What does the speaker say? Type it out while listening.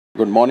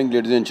Good morning,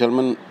 ladies and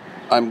gentlemen.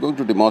 I'm going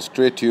to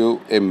demonstrate to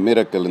you a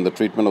miracle in the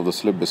treatment of the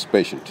slip disc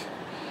patient.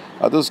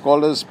 This is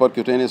called as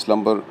percutaneous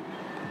lumbar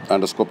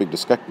endoscopic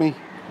discectomy.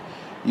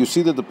 You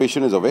see that the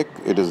patient is awake.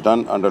 It is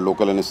done under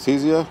local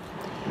anesthesia.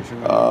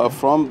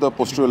 From the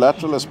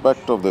posterolateral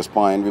aspect of the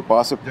spine, we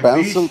pass a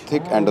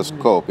pencil-thick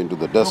endoscope into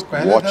the disc,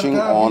 watching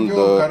on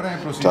the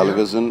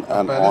television,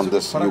 and on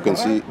this you can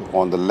see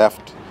on the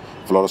left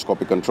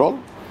fluoroscopic control.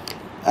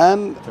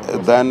 And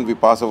then we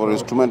pass our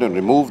instrument and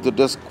remove the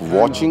disc,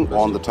 watching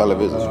on the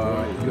television.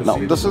 Now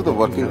this is the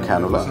working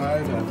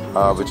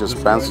cannula, which is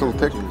pencil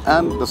thick,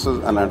 and this is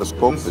an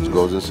endoscope which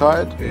goes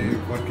inside.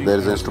 There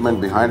is an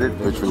instrument behind it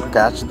which will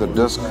catch the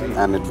disc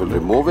and it will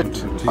remove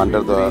it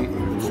under the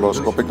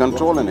fluoroscopic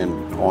control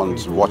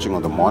and watching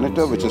on the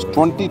monitor, which is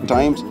 20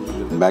 times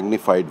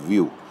magnified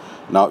view.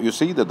 Now you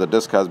see that the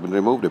disc has been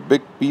removed, a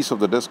big piece of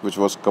the disc which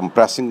was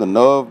compressing the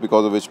nerve,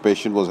 because of which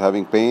patient was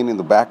having pain in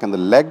the back and the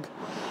leg.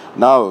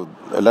 Now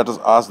let us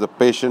ask the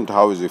patient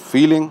how is he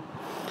feeling,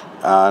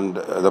 and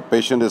the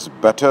patient is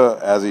better,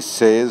 as he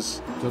says,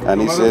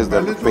 and he says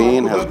that the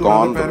pain has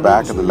gone, the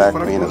back and the leg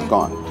pain has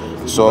gone.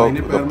 So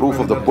the proof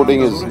of the pudding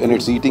is in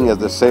its eating, as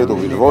they say. Though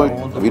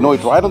we know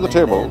it right on the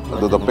table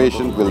that the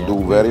patient will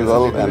do very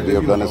well, and we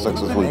have done a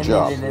successful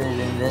job.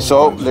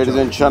 So ladies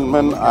and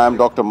gentlemen, I am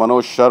Dr.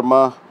 Manoj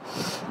Sharma.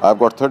 I've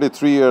got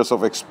 33 years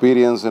of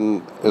experience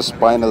in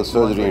spinal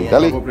surgery in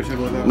Delhi.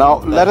 Now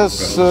let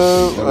us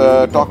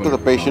talk to the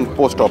patient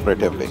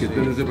post-operatively.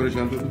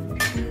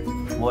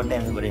 बहुत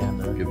time से परेशान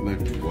था। कितना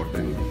बहुत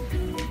time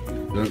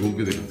जरा घूम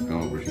के देखो कहाँ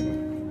ऑपरेशन हुआ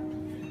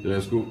जरा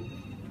इसको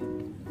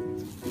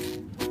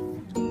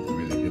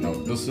अभी देखिए ना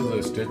this is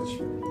a stitch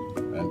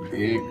and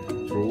एक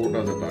छोटा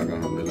सा टाका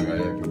हमने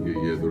लगाया क्योंकि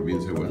ये दूरबीन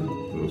से हुआ है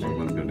तो उसको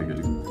बंद करने के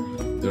लिए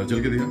जरा चल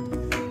के दिखा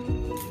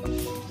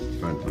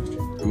फैंटास्टिक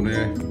तूने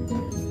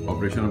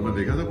ऑपरेशन अपना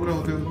देखा था पूरा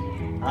होते हुए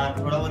हाँ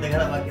थोड़ा बहुत देखा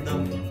था बाकी तो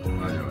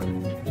आ जाओ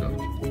चलो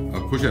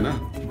अब खुश है ना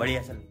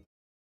बढ़िया sir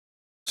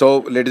So,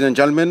 ladies and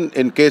gentlemen,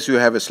 in case you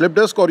have a slip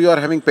disc or you are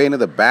having pain in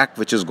the back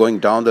which is going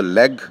down the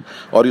leg,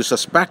 or you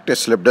suspect a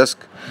slip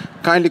disc,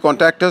 kindly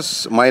contact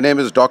us. My name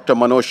is Dr.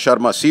 Manoj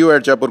Sharma. See you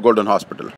at Jaipur Golden Hospital.